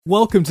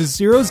Welcome to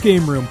Zero's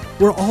Game Room,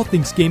 where all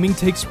things gaming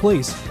takes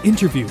place.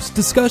 Interviews,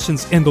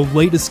 discussions, and the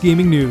latest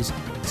gaming news.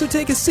 So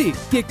take a seat,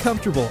 get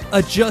comfortable,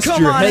 adjust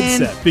your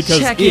headset, because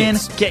check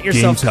it's in, get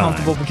yourself game time.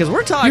 comfortable, because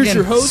we're talking Here's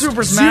your host,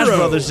 Super Smash Zero.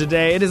 Brothers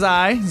today. It is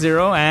I,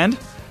 Zero, and...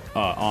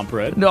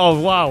 Ompred.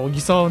 Oh, wow, you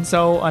sound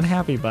so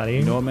unhappy, buddy.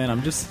 You know what, man?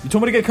 You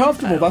told me to get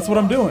comfortable. That's what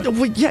I'm doing.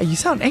 Well, yeah, you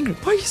sound angry.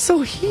 Why are you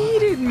so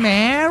heated,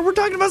 man? We're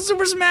talking about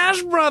Super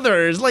Smash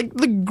Brothers, like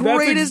the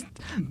greatest...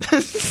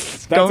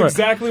 That's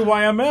exactly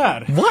why I'm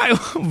mad. Why?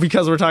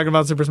 Because we're talking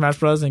about Super Smash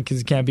Bros. And because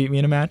you can't beat me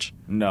in a match?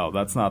 No,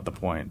 that's not the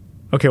point.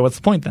 Okay, what's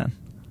the point then?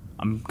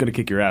 I'm gonna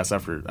kick your ass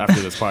after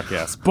this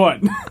podcast.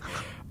 But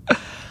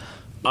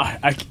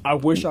I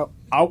wish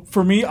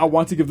for me, I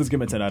want to give this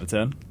game a 10 out of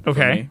 10.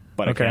 Okay,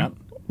 but I can't.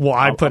 Well,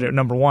 I put it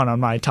number one on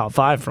my top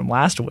 5 from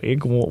last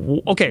week.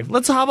 Okay,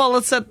 let's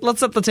set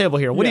the table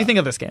here. What do you think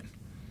of this game?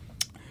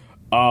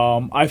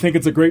 I think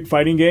it's a great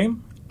fighting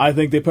game. I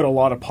think they put a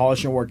lot of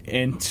polish and work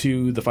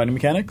into the fighting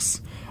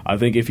mechanics. I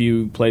think if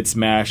you played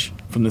Smash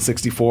from the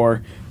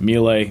 64,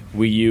 Melee,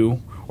 Wii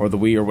U, or the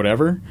Wii or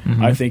whatever,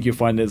 I think you'll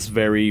find this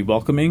very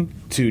welcoming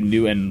to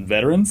new and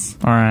veterans.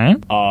 All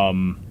right.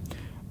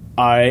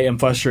 I am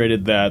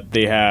frustrated that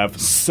they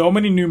have so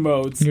many new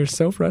modes. You're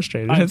so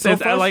frustrated. It's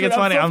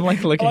funny. I'm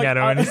looking at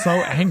him and he's so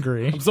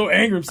angry. I'm so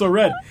angry. I'm so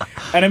red.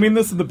 And I mean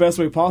this in the best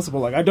way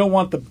possible. Like I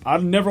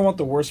never want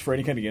the worst for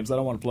any kind of games I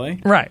don't want to play.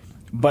 Right.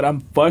 But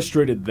I'm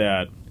frustrated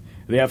that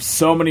they have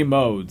so many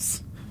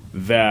modes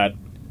that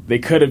they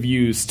could have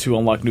used to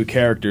unlock new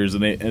characters,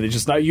 and they're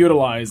just not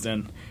utilized.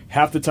 And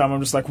half the time, I'm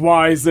just like,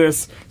 "Why is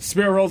this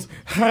Spirit Worlds?"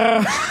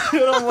 And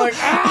I'm like,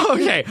 ah!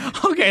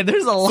 Okay.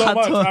 There's a lot.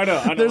 I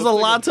know. There's a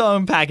lot to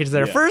unpackage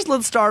there. Yeah. First,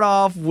 let's start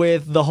off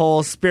with the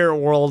whole Spirit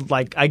World.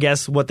 Like, I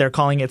guess what they're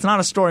calling it. It's not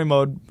a story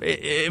mode,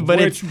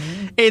 but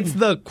it's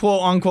the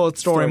quote unquote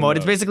story mode.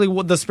 It's basically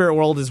what the Spirit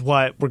World is.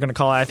 What we're gonna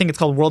call it. I think it's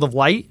called World of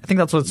Light. I think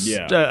that's what it's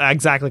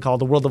exactly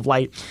called, the World of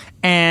Light.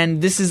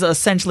 And this is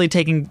essentially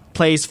taking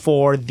place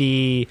for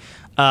the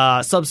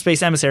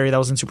Subspace Emissary that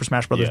was in Super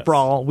Smash Bros.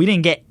 Brawl. We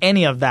didn't get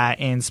any of that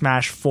in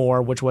Smash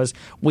 4, which was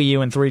Wii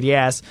U and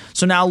 3DS.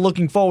 So now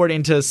looking forward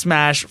into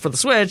Smash for the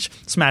Switch,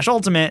 Smash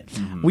Ultimate,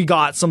 we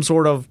got some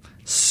sort of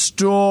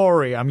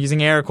story. I'm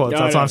using air quotes.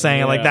 That's why I'm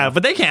saying it like that.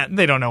 But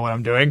they don't know what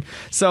I'm doing.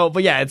 So,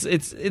 but yeah,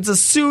 it's a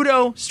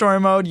pseudo story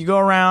mode. You go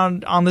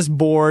around on this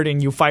board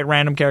and you fight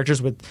random characters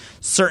with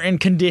certain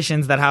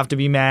conditions that have to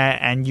be met,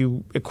 and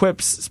you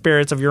equip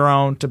spirits of your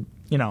own to,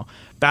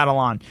 battle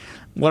on.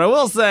 What I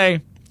will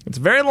say, it's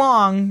very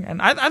long,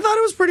 and I thought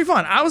it was pretty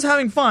fun. I was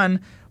having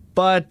fun,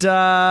 but you,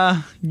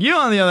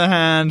 on the other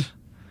hand,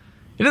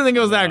 you didn't think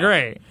it was that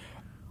great.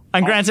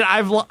 And granted,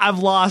 I've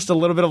lost a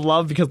little bit of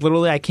love because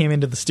literally I came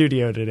into the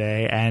studio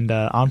today, and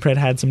Ompred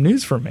had some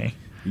news for me.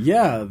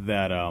 Yeah,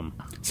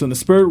 so in the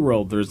Spirit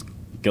World, there's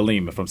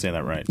Galeem, if I'm saying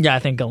that right. Yeah, I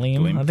think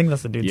Galeem. I think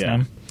that's the dude's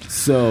name.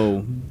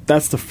 So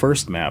that's the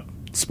first map.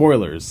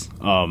 Spoilers.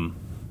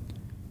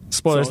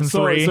 Spoilers in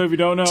 3, so if you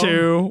don't know,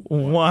 2,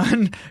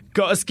 1.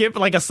 Go skip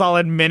like a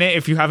solid minute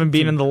if you haven't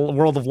been in the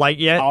World of Light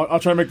yet. I'll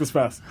try to make this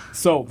fast.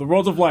 So the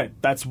World of Light,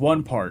 that's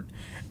one part,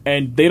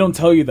 and they don't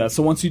tell you that.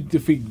 So once you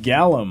defeat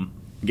Galem,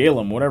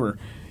 whatever,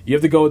 you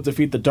have to go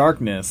defeat the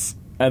darkness,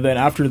 and then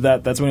after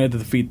that, that's when you have to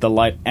defeat the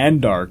light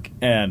and dark.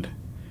 And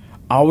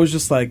I was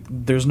just like,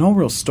 there's no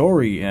real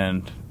story,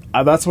 and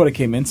that's what I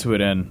came into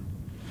it in.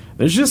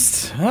 There's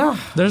just...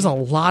 There's a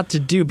lot to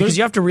do, because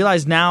you have to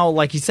realize now,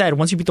 like you said,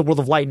 once you beat the World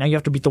of Light, now you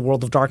have to beat the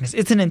World of Darkness.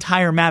 It's an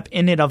entire map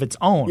in and of its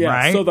own,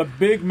 right? So the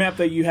big map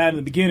that you had in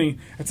the beginning,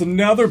 it's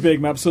another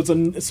big map, so it's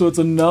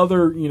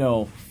another,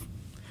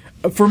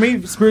 For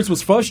me, Spirits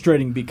was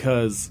frustrating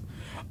because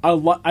I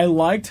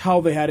liked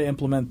how they had to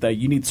implement that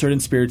you need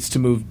certain spirits to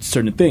move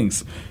certain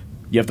things.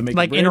 You have to make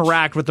like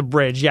interact with the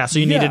bridge, so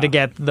you needed to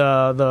get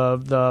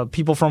the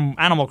people from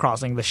Animal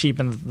Crossing, the sheep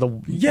and the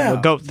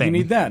goat thing. You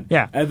need that,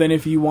 yeah. And then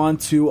if you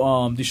want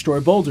to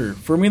destroy Boulder,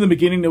 for me in the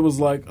beginning it was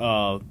like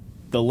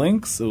the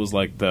links. It was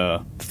like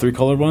the 3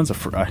 colored ones.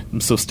 I'm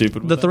so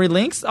stupid. The 3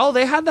 links. Oh,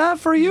 they had that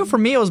for you. For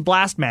me, it was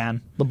Blast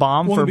Man, the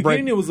bomb. Well, in the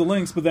beginning it was the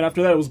links, but then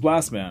after that it was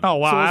Blast Man. Oh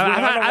wow! So I've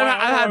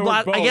had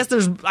Blast.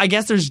 I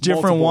guess there's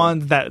different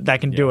ones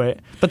that can do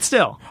it, but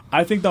still,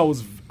 I think that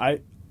was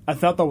I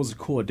thought that was a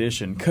cool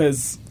addition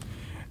because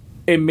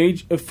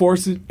it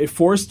forced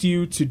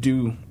you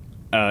to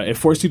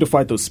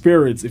fight those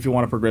spirits if you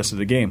want to progress through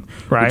the game,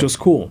 right? Which was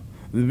cool.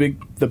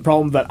 The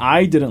problem that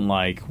I didn't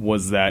like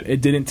was that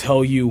it didn't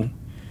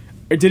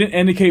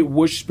indicate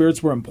which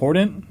spirits were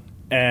important,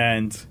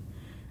 and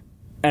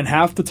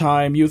half the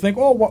time you think,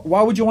 oh,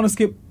 why would you want to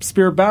skip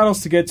spirit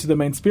battles to get to the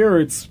main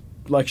spirits?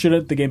 Like,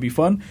 shouldn't the game be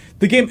fun?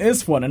 The game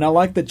is fun, and I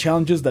like the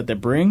challenges that they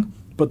bring.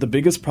 But the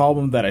biggest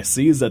problem that I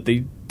see is that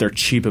they're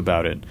cheap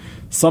about it.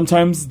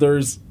 Sometimes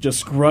there's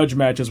just grudge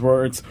matches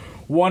where it's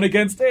 1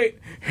 against 8.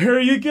 Here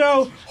you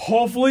go.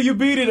 Hopefully you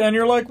beat it. And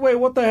you're like, wait,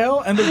 what the hell?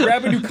 And they're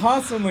grabbing you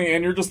constantly.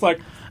 And you're just like,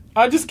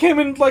 I just came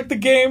in like the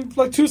game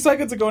like 2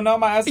 seconds ago. Now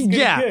my ass is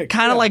getting kicked.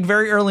 Kind of like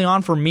very early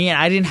on for me. And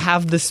I didn't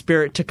have the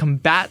spirit to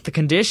combat the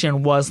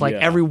condition. Was like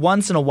every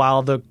once in a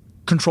while the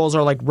controls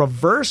are like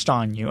reversed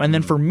on you. And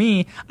then for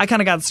me, I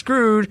kind of got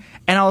screwed,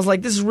 and I was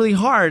like, this is really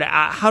hard.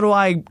 How do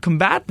I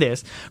combat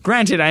this?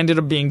 Granted, I ended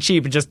up being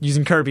cheap and just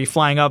using Kirby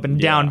flying up and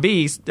down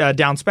B,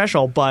 down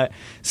special, but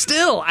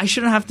still, I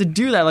shouldn't have to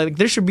do that. Like,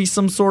 there should be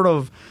some sort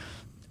of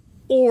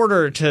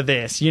order to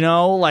this, you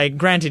know? Like,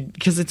 granted,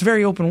 because it's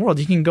very open world,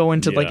 you can go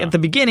into like at the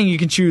beginning you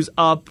can choose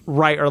up,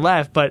 right, or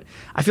left, but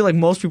I feel like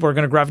most people are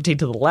going to gravitate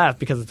to the left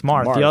because it's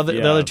Marth.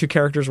 The other two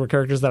characters were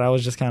characters that I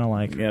was just kind of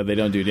like, they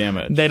don't do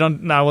damage.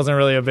 I wasn't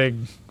really a big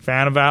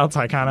fan about, so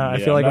I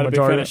feel like I'm a not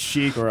majority a big fan of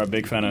Sheik or a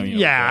big fan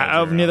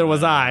of neither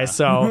was I.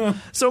 So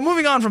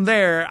moving on from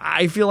there,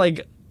 I feel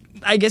like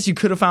I guess you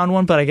could have found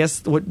one, but I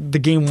guess what the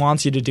game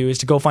wants you to do is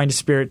to go find a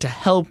spirit to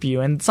help you,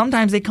 and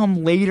sometimes they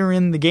come later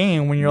in the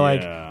game when you're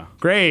like,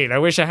 great, I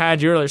wish I had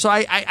you earlier. So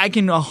I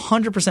can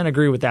 100%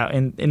 agree with that.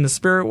 In the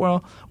spirit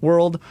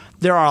world,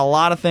 there are a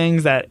lot of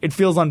things that it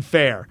feels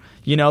unfair.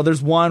 You know,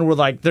 there's one where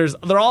like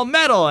they're all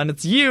metal and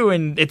it's you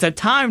and it's a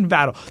timed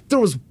battle. There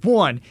was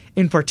one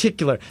in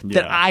particular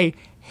that I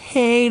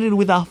hated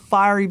with a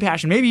fiery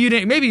passion. Maybe you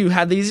didn't. Maybe you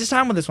had the easiest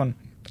time with this one.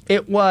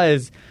 It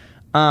was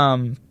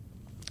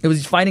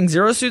fighting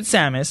Zero Suit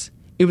Samus.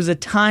 It was a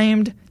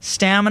timed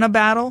stamina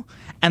battle,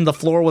 and the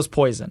floor was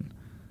poison.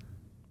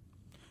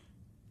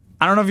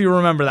 I don't know if you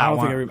remember that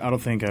one. I don't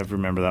think I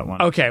remember that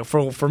one. Okay,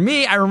 for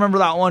me, I remember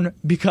that one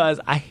because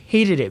I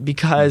hated it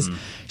because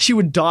she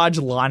would dodge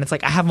a lot. And it's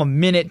like I have a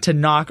minute to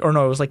knock, or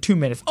no, it was like 2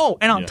 minutes. Oh,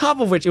 and on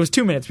top of which, it was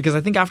 2 minutes because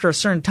I think after a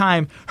certain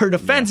time, her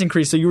defense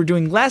increased, so you were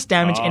doing less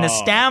damage in a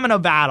stamina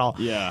battle.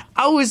 Yeah,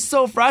 I was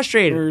so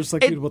frustrated. It was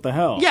like, dude, what the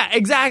hell? Yeah,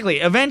 exactly.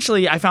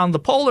 Eventually, I found the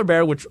polar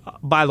bear, which,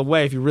 by the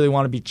way, if you really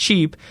want to be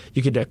cheap,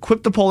 you could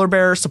equip the polar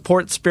bear,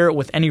 support spirit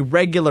with any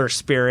regular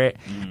spirit,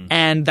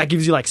 and that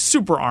gives you like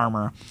super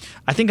armor.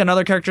 I think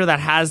another character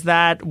that has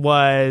that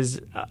was,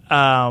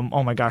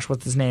 oh my gosh,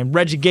 what's his name?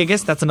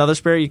 Regigigas. That's another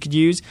spirit you could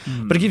use,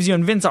 but it gives you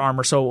Invinci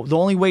armor. So the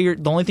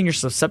only thing you're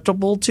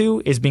susceptible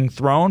to is being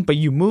thrown, but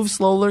you move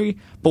slowly.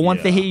 But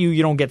once they hit you,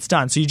 you don't get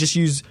stunned. So you just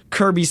use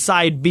Kirby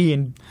side B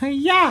and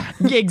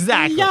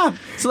exactly.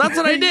 So that's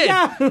what I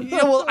did.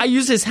 Well, I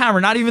used his hammer,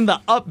 not even the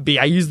up B.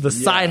 I used the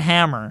side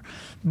hammer.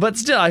 But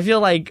still, I feel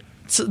like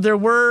there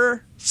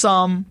were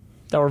some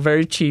that were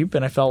very cheap,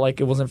 and I felt like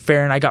it wasn't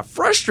fair, and I got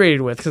frustrated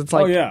with because it's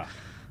like,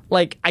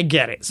 like, I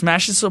get it.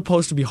 Smash is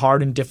supposed to be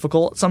hard and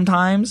difficult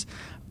sometimes,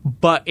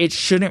 but it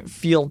shouldn't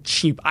feel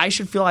cheap. I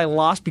should feel I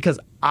lost because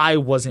I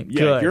wasn't good.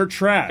 Yeah, you're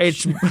trash.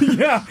 It's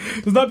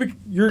it's not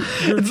you're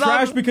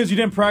trash because you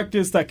didn't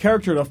practice that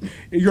character enough.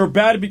 You're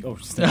bad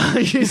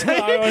he's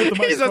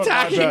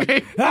attacking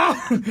me.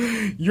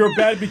 You're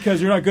bad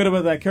because you're not good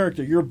about that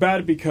character. You're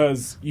bad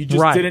because you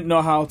just didn't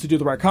know how to do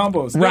the right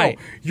combos. Right.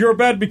 No, you're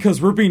bad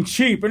because we're being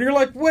cheap, and you're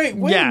like, wait a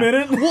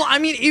minute. Well, I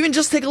mean, even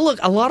just take a look.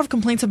 A lot of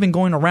complaints have been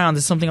going around.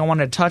 This is something I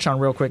wanted to touch on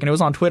real quick, and it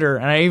was on Twitter,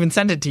 and I even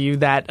sent it to you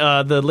that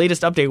the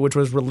latest update, which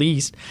was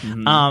released,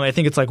 I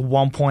think it's like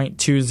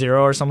 1.20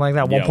 or something like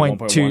that,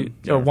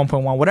 1.2 or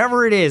 1.1,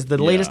 whatever it is, the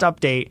latest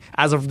update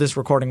as of this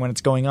recording when it's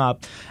going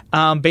up.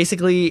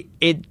 Basically,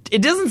 it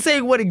doesn't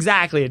say what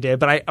exactly it did,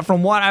 but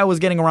from what I was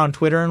getting around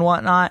Twitter and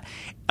whatnot,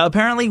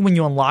 apparently when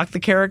you unlock the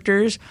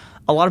characters,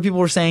 a lot of people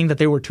were saying that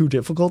they were too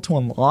difficult to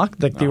unlock,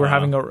 like they were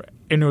having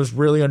and it was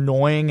really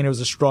annoying and it was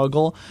a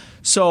struggle.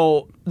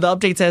 So the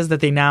update says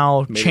that they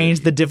now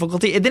changed the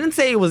difficulty. It didn't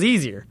say it was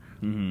easier,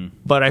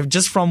 but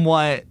just from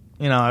what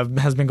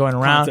has been going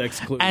around.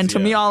 And to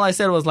me, all I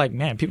said was like,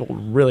 man, people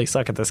really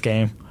suck at this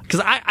game. Because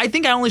I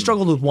think I only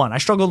struggled with one. I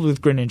struggled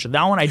with Greninja.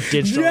 That one I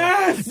did struggle.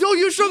 Yes! No,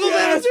 you struggled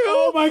with it too?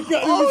 Oh my god,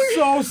 it was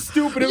so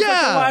stupid. It was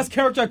like the last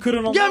character I couldn't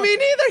unlock. Yeah, me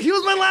neither. He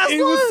was my last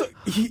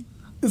one.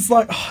 It's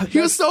like he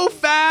was so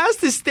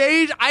fast. His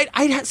stage,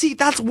 I see.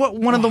 That's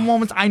one of the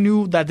moments I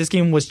knew that this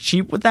game was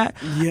cheap with that.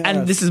 Yes.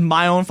 And this is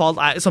my own fault.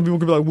 Some people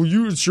could be like,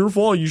 "Well, it's your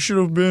fault. You should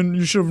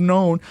have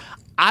known."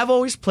 I've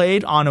always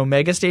played on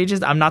Omega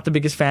stages. I'm not the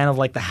biggest fan of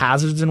like the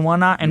hazards and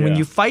whatnot. And when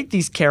you fight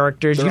these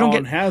characters, you don't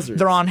get hazards.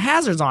 They're on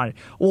hazards on it.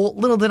 Well,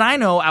 little did I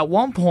know, at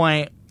one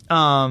point,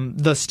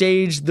 the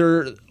stage,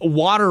 their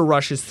water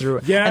rushes through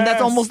it. Yes. And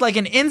that's almost like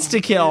an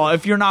insta-kill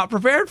if you're not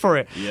prepared for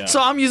it. Yeah.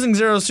 So I'm using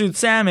Zero Suit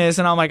Samus,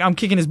 and I'm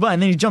kicking his butt,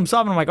 and then he jumps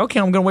up, and I'm like, okay,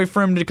 I'm going to wait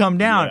for him to come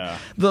down.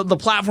 Yeah. The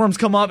platforms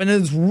come up, and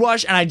then it's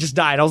rush, and I just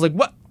died. I was like,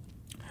 what?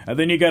 And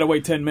then you got to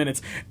wait 10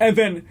 minutes. And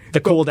then the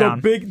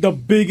cooldown. The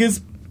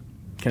biggest...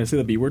 Can I say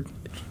the B word?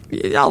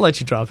 I'll let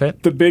you drop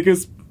it. The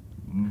biggest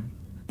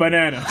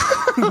banana.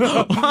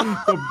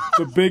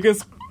 the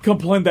biggest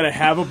complaint that I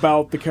have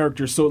about the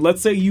character. So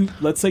let's say you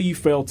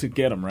fail to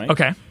get him, right?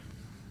 Okay.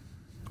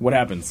 What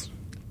happens?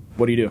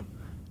 What do you do?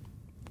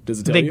 Does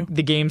it tell you?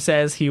 The game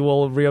says he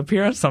will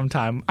reappear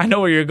sometime. I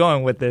know where you're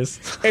going with this.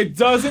 It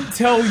doesn't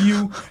tell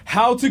you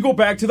how to go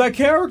back to that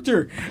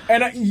character.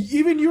 And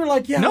even you were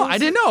like, yeah. No, I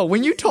didn't know.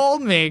 When you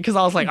told me, because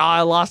I was like,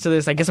 I lost to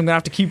this. I guess I'm going to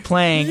have to keep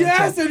playing.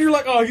 Yes, and you're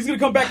like, he's going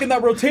to come back in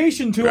that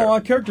rotation to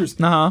unlock characters.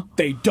 Uh-huh.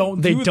 They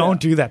don't do that. They don't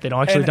do that. They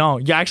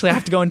don't. You actually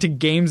have to go into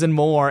games and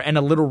more, and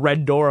a little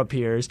red door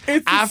appears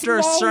after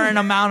a certain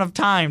amount of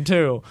time,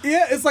 too.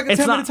 Yeah, it's like a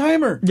 10-minute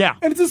timer. Yeah.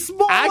 And it's a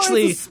small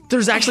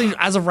there's actually,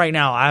 as of right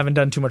now, I haven't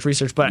done too much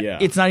research, but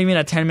it's not even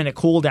a 10-minute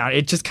cooldown.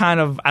 It just kind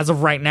of, as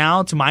of right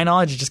now, to my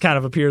knowledge, it just kind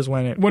of appears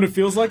when it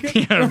feels like it.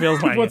 Yeah, it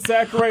feels like it.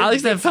 Sakurai at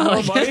least that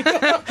felt like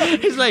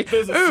it. He's like,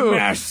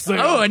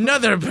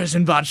 another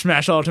person bought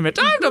Smash Ultimate.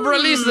 Time to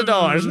release the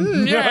doors.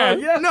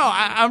 Yeah. No,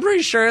 I'm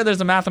pretty sure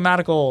there's a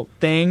mathematical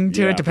thing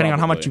to it, depending on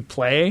how much you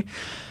play,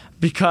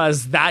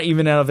 because that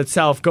even of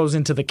itself goes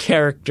into the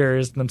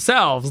characters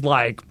themselves.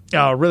 Like,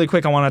 really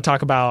quick, I want to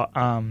talk about.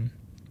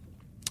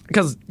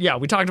 Because,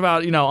 we talked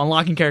about,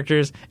 unlocking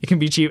characters. It can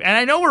be cheap. And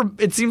I know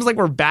it seems like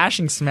we're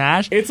bashing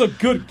Smash. It's a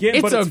good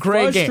game, but it's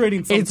great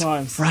frustrating game.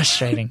 sometimes. It's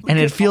frustrating. And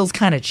it feels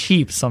kind of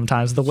cheap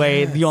sometimes, the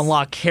way you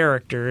unlock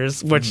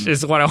characters, which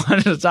is what I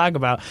wanted to talk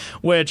about.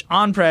 Which,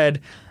 on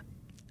Pred,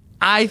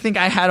 I think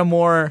I had a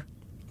more...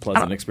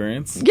 pleasant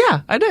experience?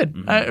 Yeah, I did.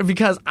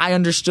 Because I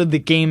understood the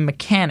game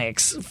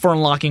mechanics for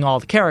unlocking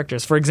all the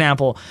characters. For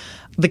example,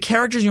 the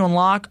characters you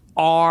unlock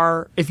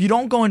are, if you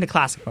don't go into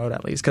classic mode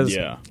at least, because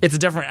it's a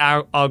different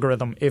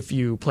algorithm if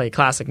you play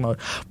classic mode.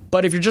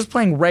 But if you're just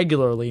playing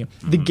regularly,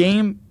 the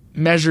game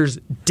measures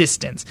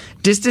distance.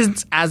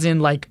 Distance as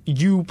in like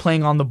you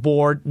playing on the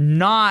board.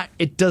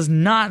 It does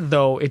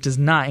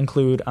not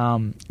include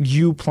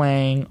you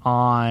playing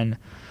on,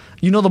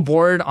 the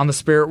board on the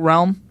Spirit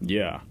Realm?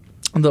 Yeah.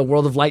 The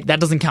World of Light, that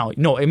doesn't count.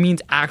 No, it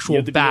means actual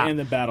in the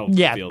battle.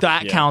 Yeah,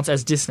 that counts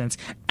as distance.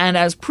 And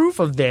as proof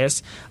of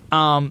this,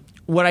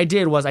 what I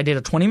did was I did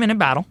a 20-minute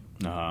battle.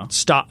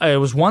 It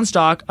was one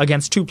stock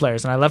against two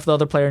players, and I left the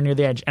other player near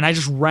the edge, and I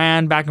just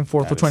ran back and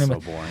forth for 20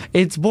 minutes. Boring.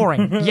 It's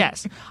boring.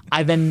 Yes.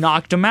 I then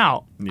knocked him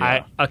out.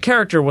 Yeah. A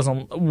character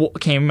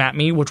came at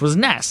me, which was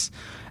Ness.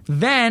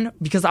 Then,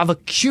 because I've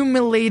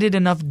accumulated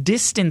enough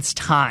distance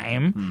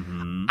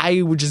time,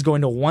 I would just go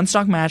into a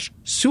one-stock match,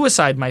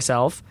 suicide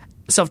myself,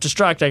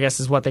 self-destruct, I guess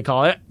is what they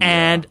call it,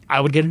 and I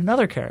would get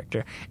another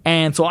character.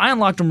 And so I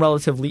unlocked them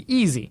relatively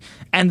easy.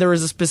 And there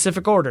is a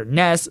specific order.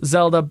 Ness,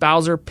 Zelda,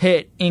 Bowser,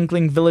 Pit,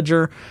 Inkling,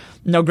 Villager.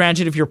 Now,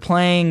 granted, if you're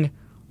playing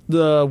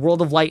the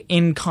World of Light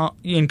in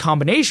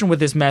combination with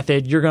this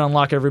method, you're going to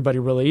unlock everybody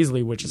really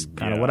easily, which is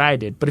kind of what I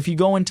did. But if you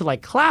go into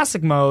like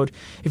classic mode,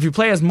 if you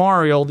play as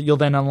Mario, you'll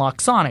then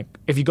unlock Sonic.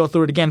 If you go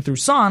through it again through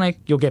Sonic,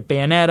 you'll get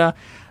Bayonetta.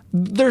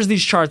 There's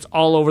these charts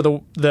all over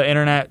the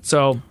internet,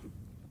 so...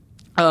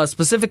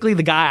 specifically,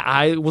 the guy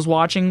I was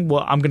watching,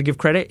 well, I'm going to give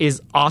credit,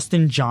 is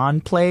Austin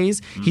John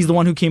Plays. He's the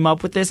one who came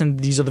up with this, and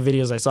these are the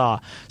videos I saw.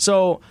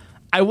 So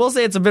I will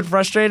say it's a bit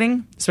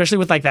frustrating, especially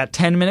with like that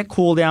 10-minute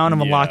cooldown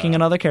of unlocking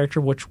another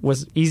character, which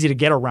was easy to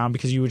get around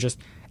because you would just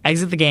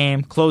exit the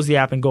game, close the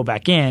app, and go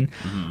back in.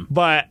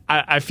 But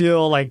I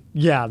feel like,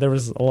 there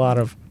was a lot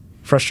of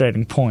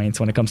frustrating points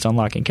when it comes to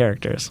unlocking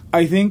characters.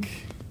 I think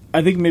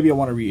maybe I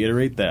want to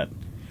reiterate that.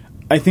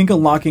 I think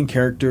unlocking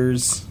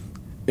characters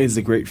is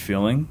a great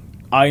feeling.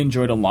 I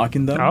enjoyed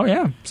unlocking them. Oh,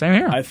 yeah. Same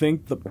here. I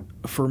think,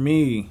 for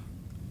me,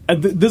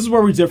 this is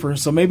where we differ,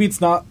 so maybe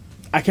it's not...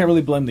 I can't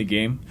really blame the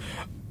game.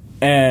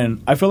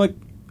 And I feel like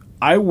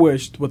I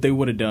wished what they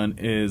would have done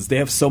is they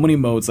have so many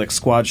modes, like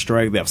Squad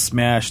Strike, they have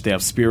Smash, they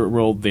have Spirit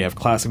World, they have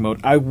Classic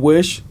Mode. I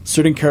wish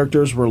certain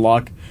characters were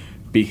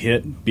be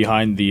hit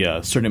behind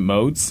the certain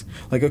modes.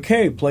 Like,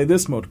 okay, play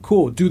this mode.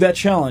 Cool. Do that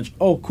challenge.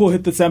 Oh, cool.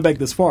 Hit the sandbag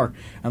this far.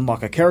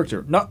 Unlock a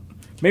character.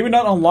 Maybe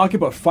not unlock it,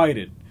 but fight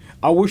it.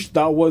 I wish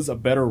that was a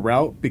better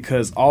route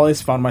because all I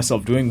found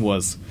myself doing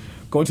was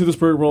going to the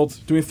Spirit World,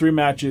 doing 3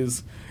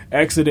 matches,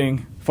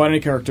 exiting,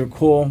 finding a character,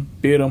 cool,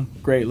 beat him,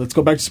 great. Let's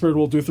go back to Spirit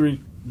World, do 3,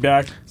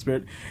 back,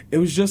 Spirit. It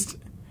was just...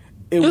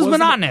 It was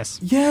monotonous.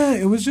 Yeah,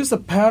 it was just a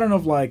pattern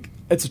of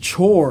it's a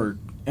chore.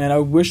 And I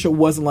wish it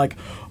wasn't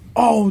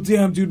oh,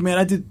 damn, dude, man,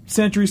 I did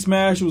Century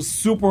Smash. It was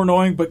super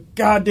annoying, but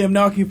goddamn,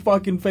 now I can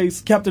fucking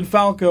face Captain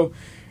Falco.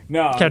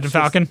 No, Captain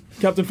Falcon,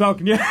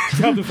 yeah,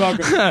 Captain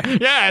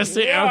Falcon. Yeah,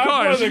 see, of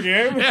course. The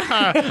game.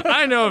 Yeah,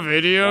 I know a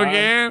video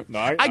game. No,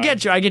 I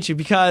get you,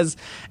 because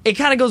it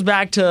kind of goes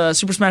back to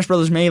Super Smash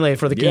Bros. Melee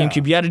for the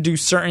GameCube. You had to do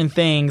certain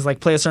things,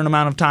 like play a certain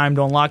amount of time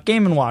to unlock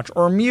Game & Watch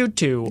or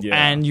Mewtwo,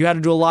 and you had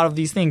to do a lot of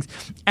these things.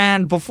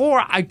 And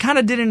before, I kind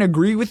of didn't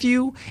agree with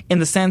you in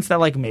the sense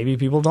that maybe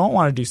people don't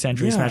want to do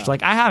Century Smash.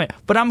 I haven't,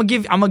 but I'm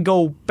gonna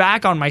go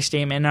back on my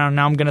statement, and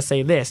now I'm gonna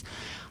say this.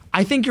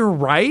 I think you're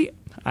right.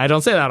 I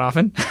don't say that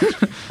often.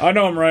 I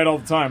know I'm right all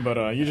the time,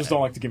 but you just don't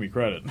like to give me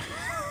credit.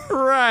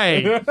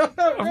 Right. Of course,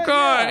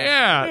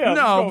 yeah.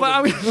 No,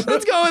 but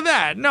let's go with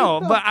that. No,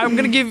 but I'm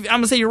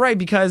gonna say you're right,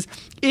 because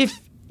if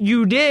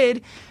you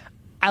did,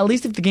 at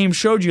least if the game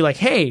showed you like,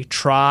 hey,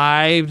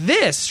 try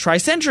this, try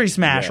Century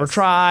Smash, or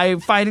try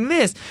fighting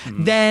this,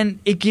 then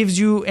it gives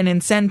you an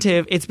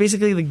incentive. It's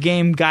basically the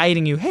game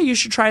guiding you, hey, you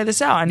should try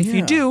this out. And if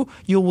you do,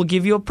 will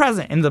give you a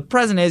present. And the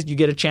present is you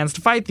get a chance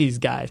to fight these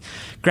guys.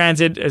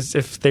 Granted, as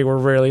if they were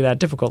really that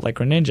difficult, like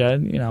Greninja,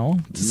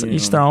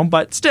 each their own,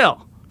 but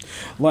still.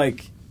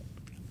 Like,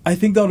 I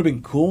think that would have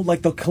been cool.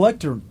 Like the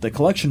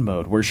collection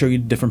mode, where it show you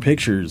different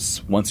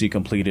pictures once you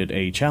completed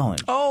a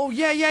challenge. Oh,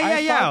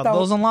 yeah.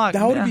 Those unlock.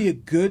 That would be a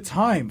good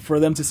time for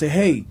them to say,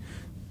 hey,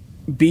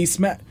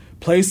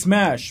 play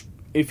Smash.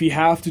 If you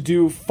have to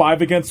do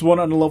 5 against 1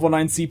 on a level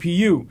 9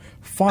 CPU,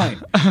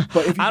 fine.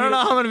 But if you I don't know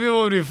how many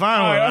people would be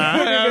fine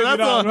with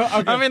that.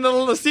 Okay. I mean, the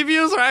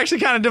CPUs are actually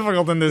kind of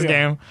difficult in this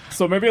game.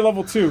 So maybe a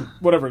level 2,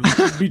 whatever.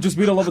 Just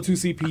beat a level 2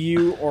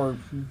 CPU or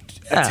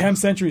attempt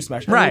Century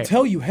Smash. And it'll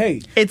tell you,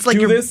 hey, it's like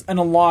do this and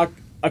unlock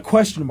a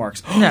question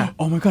marks.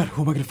 Oh my god,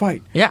 who am I going to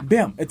fight? Yeah.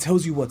 Bam. It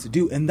tells you what to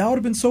do. And that would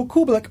have been so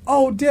cool. But like,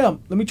 oh,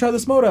 damn, let me try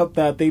this mode out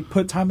that they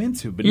put time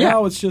into. But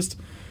now it's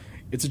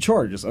a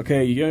chore. Just,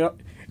 okay,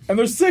 and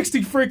there's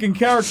 60 freaking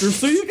characters,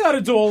 so you got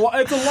to do a lot.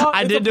 It's a lot.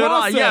 I did do it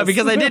all,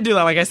 because I did do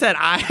that. Like I said,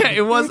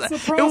 it was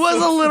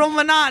a little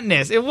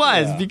monotonous. It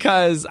was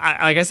because,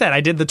 like I said, I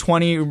did the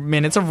 20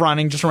 minutes of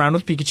running just around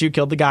with Pikachu,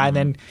 killed the guy, and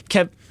then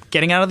kept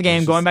getting out of the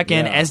game, going back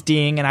in,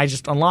 SDing, and I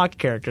just unlocked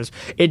characters.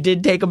 It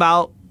did take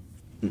about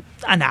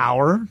an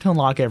hour to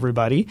unlock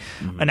everybody,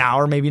 an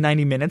hour, maybe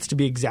 90 minutes to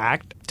be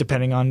exact,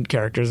 depending on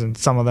characters, and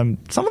some of them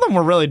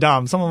were really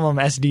dumb. Some of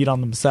them SD'd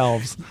on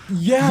themselves.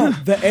 Yeah,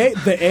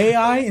 the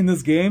AI in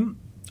this game,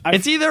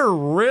 it's either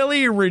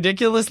really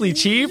ridiculously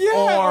cheap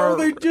or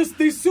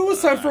they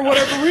suicide for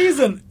whatever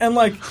reason. And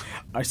like,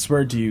 I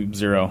swear to you,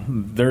 Zero,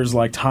 there's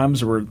like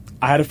times where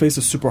I had to face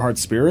the super hard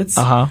spirits.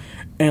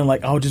 And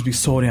like, I would just be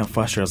so damn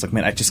frustrated. I was like,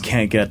 man, I just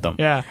can't get them.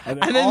 Yeah.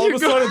 And then all of a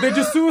sudden, they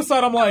just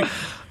suicide. I'm like,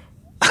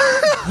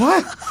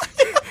 what?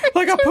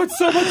 Like, I put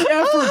so much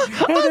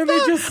effort, and then they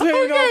just say,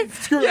 no,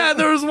 screw it. Yeah,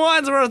 there was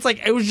ones where it's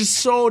like, it was just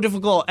so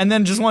difficult. And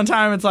then just one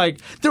time, it's like,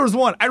 there was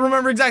one. I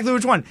remember exactly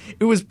which one.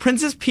 It was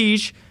Princess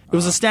Peach. It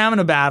was a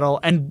stamina battle,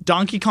 and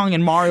Donkey Kong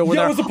and Mario were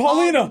there. Yeah, it was the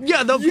Paulina.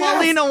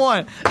 Paulina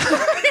one.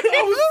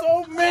 I was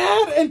so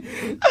mad, and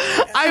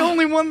I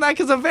only won that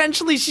because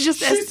eventually she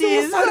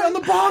suicided on the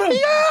bottom.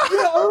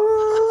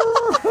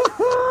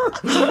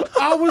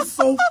 I was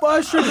so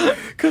frustrated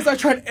because I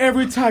tried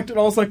every tactic, and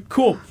I was like,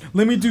 cool,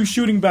 let me do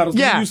shooting battles.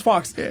 Let me use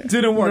Fox.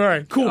 Didn't work.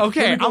 Right. Cool.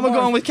 Okay, I'm going to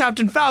go in with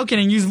Captain Falcon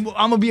and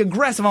I'm going to be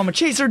aggressive. I'm going to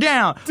chase her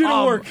down.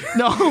 Didn't work.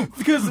 No.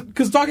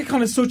 Because Donkey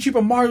Kong is so cheap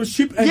and Mario's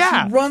cheap, and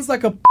she runs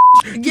like a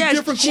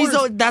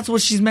that's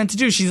what she's meant to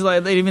do. She's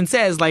like, it even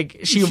says like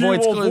she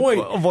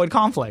avoid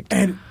conflict.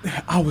 And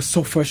I was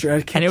so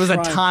frustrated. And it was a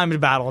timed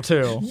battle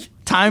too,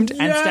 timed and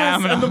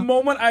stamina. And the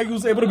moment I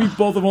was able to beat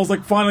both of them, I was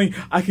like, finally,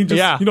 I can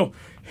just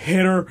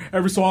hit her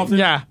every so often.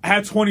 Yeah. I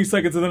had 20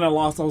 seconds and then I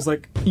lost. I was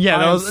like,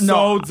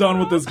 done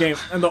with this game.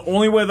 And the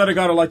only way that I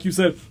got her, like you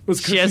said,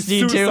 was because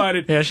she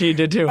suicided. Yeah, she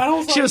did too.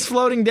 She was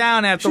floating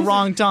down at the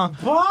wrong time.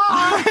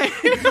 Bye!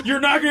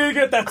 You're not going to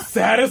get that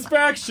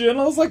satisfaction.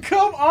 I was like,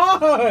 come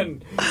on!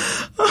 And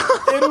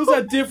it was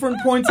at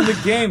different points in the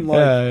game. Like,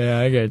 yeah,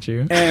 I get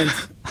you. And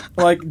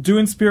like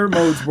doing spirit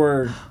modes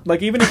where,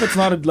 like, even if it's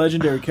not a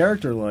legendary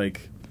character,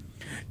 like,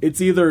 it's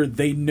either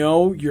they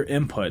know your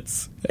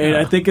inputs, and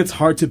I think it's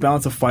hard to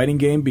balance a fighting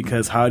game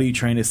because how do you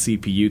train a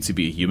CPU to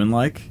be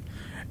human-like?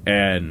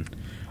 And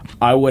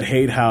I would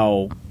hate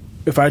how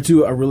if I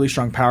do a really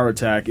strong power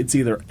attack, it's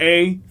either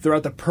A, they're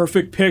at the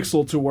perfect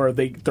pixel to where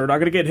they're not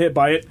going to get hit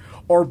by it,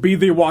 or B,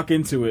 they walk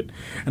into it.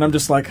 And I'm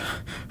just like,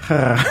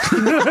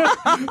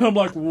 I'm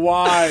like,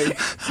 why?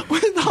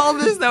 With all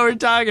this that we're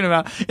talking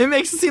about, it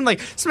makes it seem like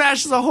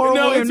Smash is a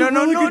horrible game.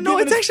 No,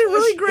 it's actually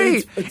really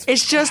great.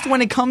 It's just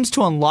when it comes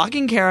to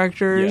unlocking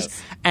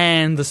characters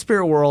and the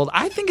spirit world,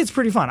 I think it's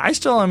pretty fun. I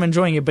still am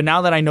enjoying it, but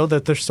now that I know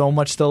that there's so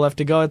much still left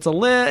to go, it's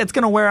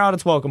going to wear out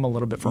its welcome a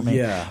little bit for me.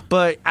 Yeah.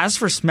 But as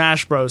for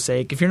Smash Bros'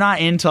 sake, if you're not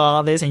into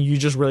all this and you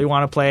just really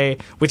want to play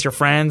with your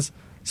friends,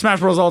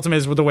 Smash Bros. Ultimate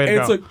is the way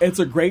to go. It's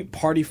a great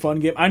party fun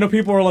game. I know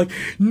people are like,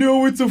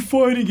 no, it's a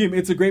fighting game.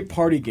 It's a great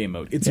party game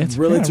mode. It's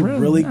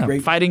really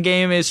great. Fighting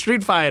game is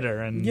Street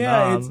Fighter. And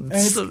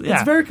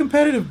it's very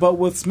competitive, but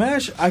with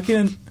Smash, I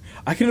can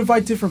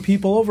invite different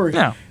people over.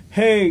 Yeah.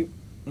 Hey,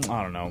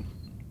 I don't know.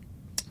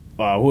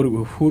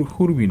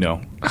 Who do we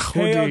know?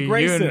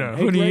 Grayson.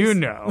 Who do you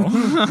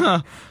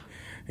know?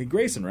 Hey,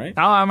 Grayson, right?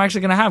 Oh, I'm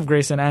actually going to have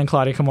Grayson and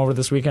Claudia come over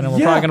this weekend, and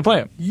we're probably going to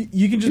play it.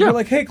 You can just be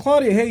like, hey,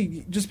 Claudia,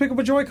 hey, just pick up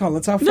a Joy-Con.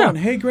 Let's have fun.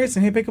 Hey,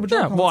 Grayson, hey, pick up a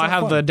Joy-Con. Well, I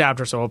have the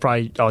adapter, so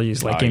I'll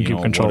use like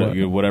GameCube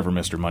controller. Whatever,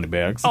 Mr.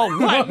 Moneybags. Oh,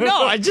 what?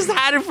 No, I just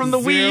had it from the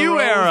Wii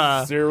U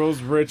era.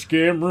 Zero's rich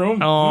game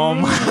room.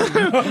 I'm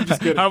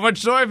just kidding. How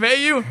much do I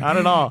pay you? I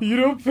don't know. You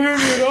don't pay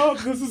me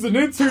enough. This is an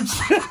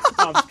internship.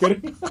 I'm just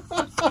kidding.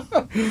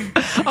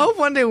 I hope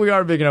one day we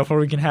are big enough where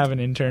we can have an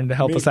intern to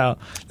help us out.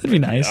 That'd be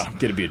nice. I'm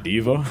gonna be a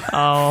diva.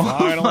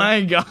 Oh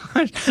my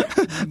gosh.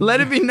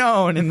 Let it be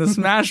known in the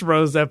Smash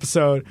Bros.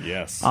 Episode.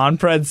 Yes.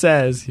 Onpred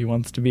says he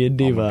wants to be a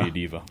diva. I'm gonna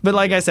be a diva. But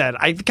like I said,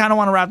 I kind of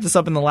want to wrap this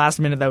up in the last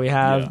minute that we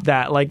have.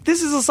 That like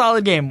this is a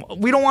solid game.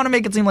 We don't want to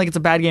make it seem like it's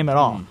a bad game at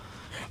all.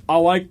 I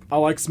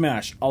like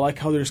Smash. I like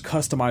how there's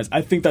customized.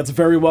 I think that's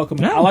very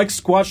welcoming. Yeah. I like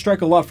Squad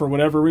Strike a lot for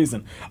whatever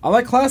reason. I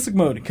like Classic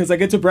Mode because I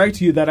get to brag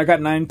to you that I got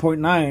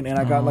 9.9 and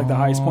I got like the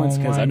highest points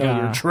because I know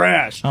God. you're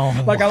trash.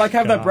 Oh like I like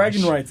having that gosh.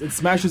 bragging rights, and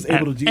Smash is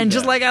able to do that. And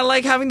just like I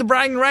like having the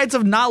bragging rights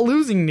of not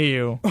losing to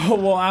you. oh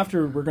well,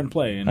 after we're gonna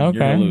play and Okay.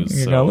 you're gonna lose.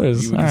 You're so gonna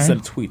lose. You All right. send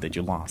a tweet that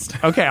you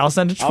lost. Okay, I'll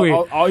send a tweet.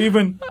 I'll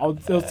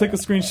take a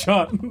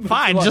screenshot.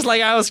 Fine, just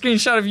like I have a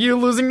screenshot of you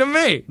losing to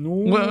me.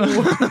 No,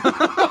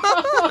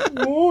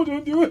 no,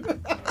 don't do it.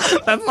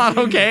 That's not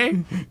okay.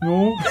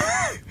 No,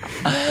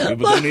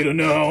 people don't need to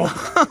know.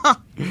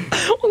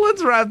 Well,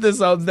 let's wrap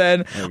this up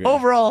then. Okay.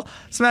 Overall,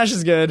 Smash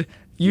is good.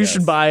 You Yes.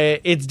 should buy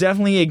it. It's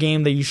definitely a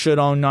game that you should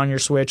own on your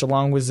Switch,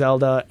 along with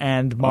Zelda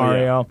and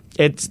Mario.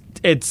 It's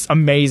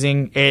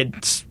amazing.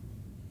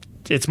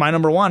 It's my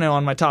number one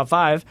on my top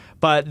 5,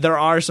 but there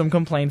are some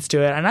complaints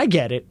to it, and I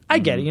get it.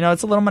 You know,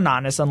 it's a little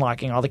monotonous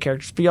unlocking all the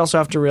characters, but you also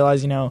have to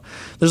realize, you know,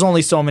 there's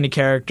only so many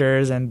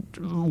characters and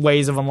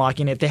ways of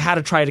unlocking it. They had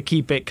to try to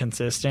keep it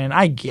consistent.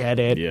 I get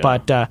it,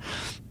 but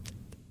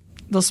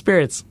those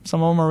spirits,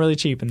 some of them are really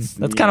cheap, and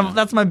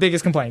that's my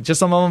biggest complaint. Just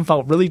some of them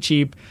felt really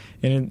cheap,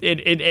 and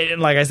it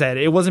like I said,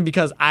 it wasn't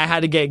because I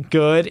had to get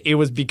good. It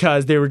was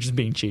because they were just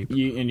being cheap.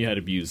 And you had to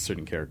abuse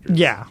certain characters.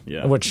 Yeah.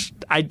 Which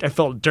I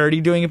felt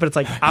dirty doing it, but it's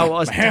like I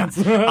was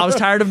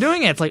tired of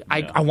doing it. It's like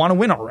I want to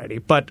win already.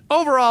 But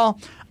overall,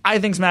 I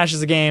think Smash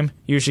is a game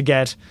you should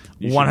get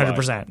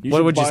 100%.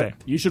 What would you say?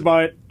 You should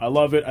buy it. I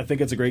love it. I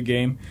think it's a great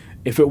game.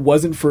 If it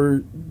wasn't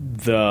for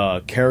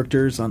the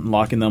characters,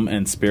 unlocking them,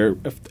 and Spirit,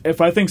 if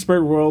I think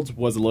Spirit Worlds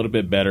was a little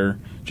bit better,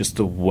 just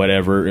to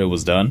whatever it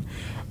was done,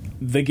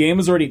 the game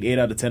is already an 8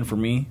 out of 10 for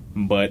me.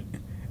 But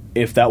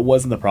if that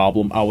wasn't the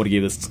problem, I would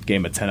give this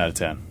game a 10 out of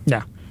 10.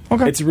 Yeah.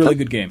 Okay. It's a really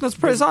good game. That's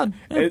pretty solid.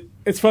 Yeah.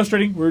 It's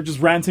frustrating. We're just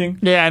ranting.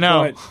 Yeah, I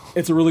know. But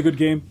it's a really good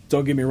game.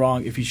 Don't get me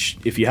wrong. If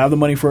you have the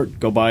money for it,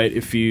 go buy it.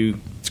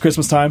 It's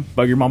Christmas time,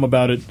 bug your mom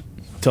about it.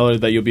 Tell her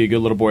that you'll be a good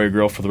little boy or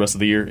girl for the rest of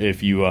the year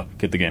if you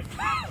get the game.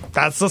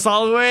 That's a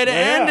solid way to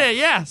end it.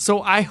 Yeah.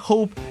 So I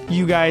hope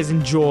you guys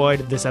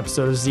enjoyed this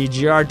episode of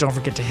ZGR. Don't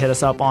forget to hit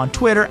us up on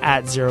Twitter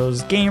at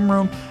Zero's Game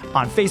Room,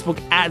 on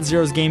Facebook at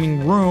Zero's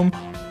Gaming Room,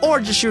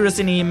 or just shoot us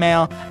an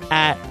email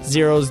at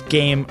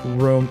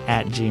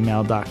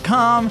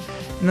zerosgameroom@gmail.com.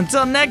 And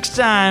until next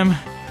time,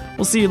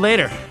 we'll see you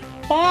later.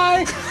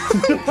 Bye.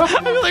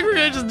 I feel like we're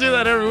going to just do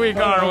that every week,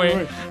 aren't we?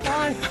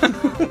 Bye.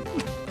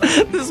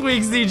 This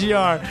week's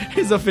ZGR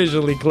is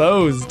officially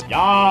closed.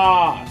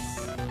 Yes.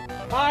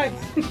 Bye.